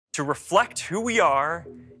To reflect who we are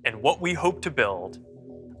and what we hope to build,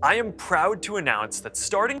 I am proud to announce that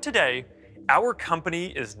starting today, our company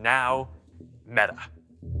is now Meta.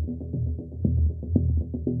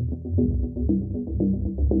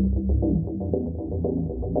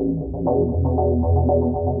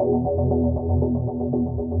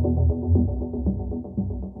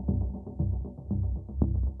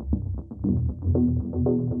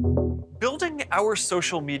 Building our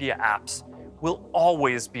social media apps will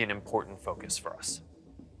always be an important focus for us.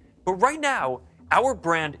 But right now, our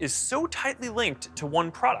brand is so tightly linked to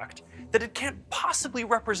one product that it can't possibly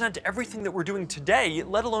represent everything that we're doing today,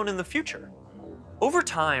 let alone in the future. Over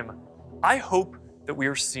time, I hope that we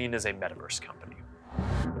are seen as a metaverse company.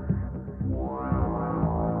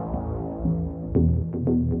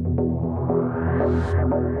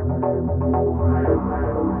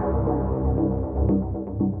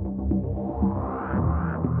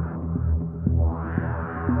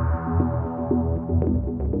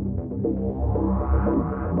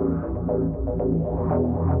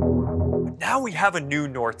 Now we have a new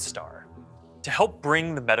North Star to help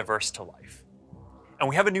bring the metaverse to life. And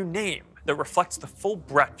we have a new name that reflects the full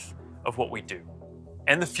breadth of what we do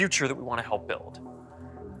and the future that we want to help build.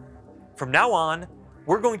 From now on,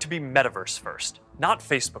 we're going to be Metaverse first, not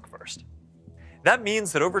Facebook first. That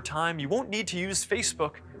means that over time, you won't need to use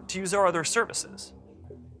Facebook to use our other services.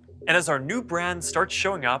 And as our new brand starts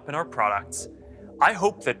showing up in our products, I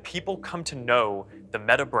hope that people come to know the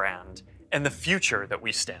Meta brand and the future that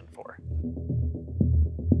we stand for.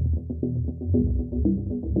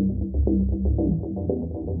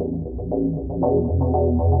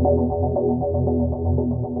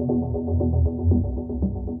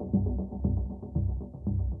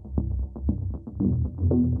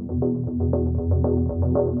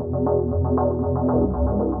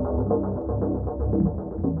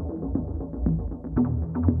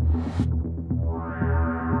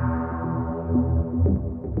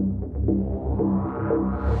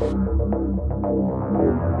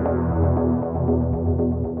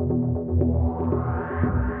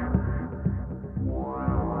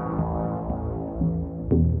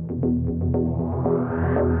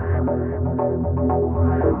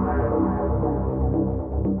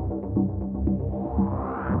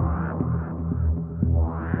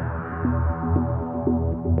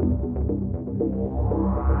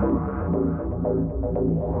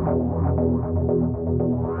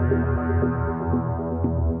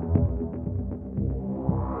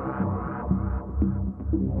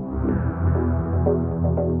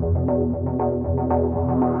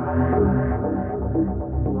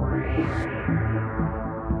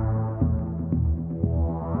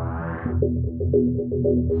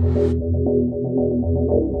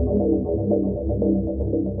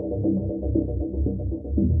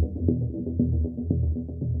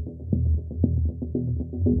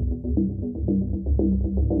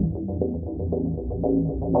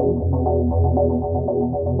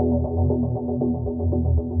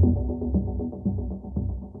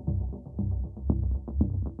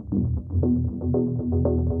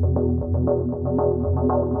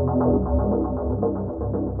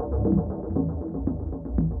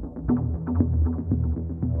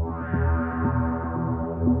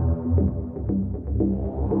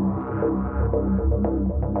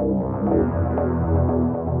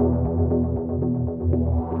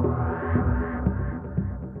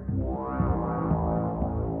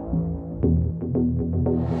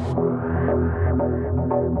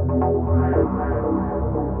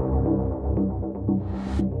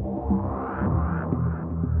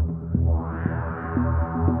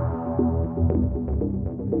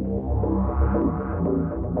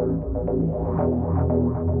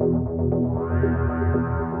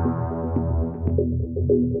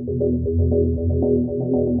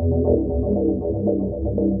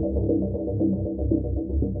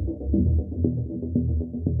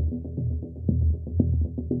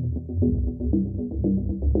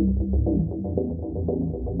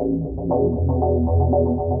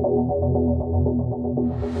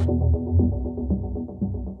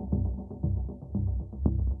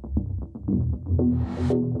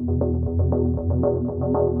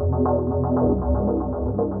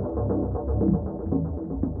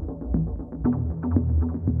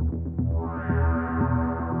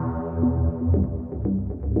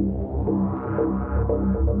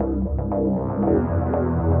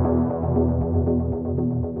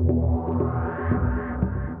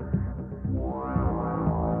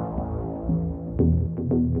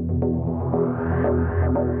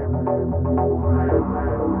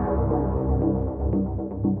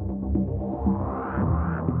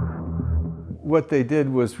 What they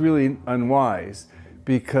did was really unwise,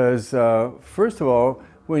 because first of all,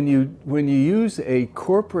 when you use a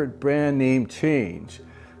corporate brand name change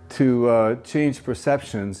to change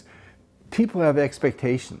perceptions, people have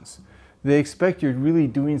expectations. They expect you're really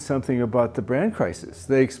doing something about the brand crisis.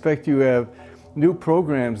 They expect you have new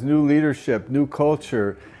programs, new leadership, new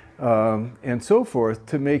culture, and so forth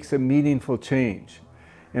to make some meaningful change.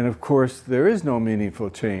 And of course, there is no meaningful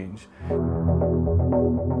change.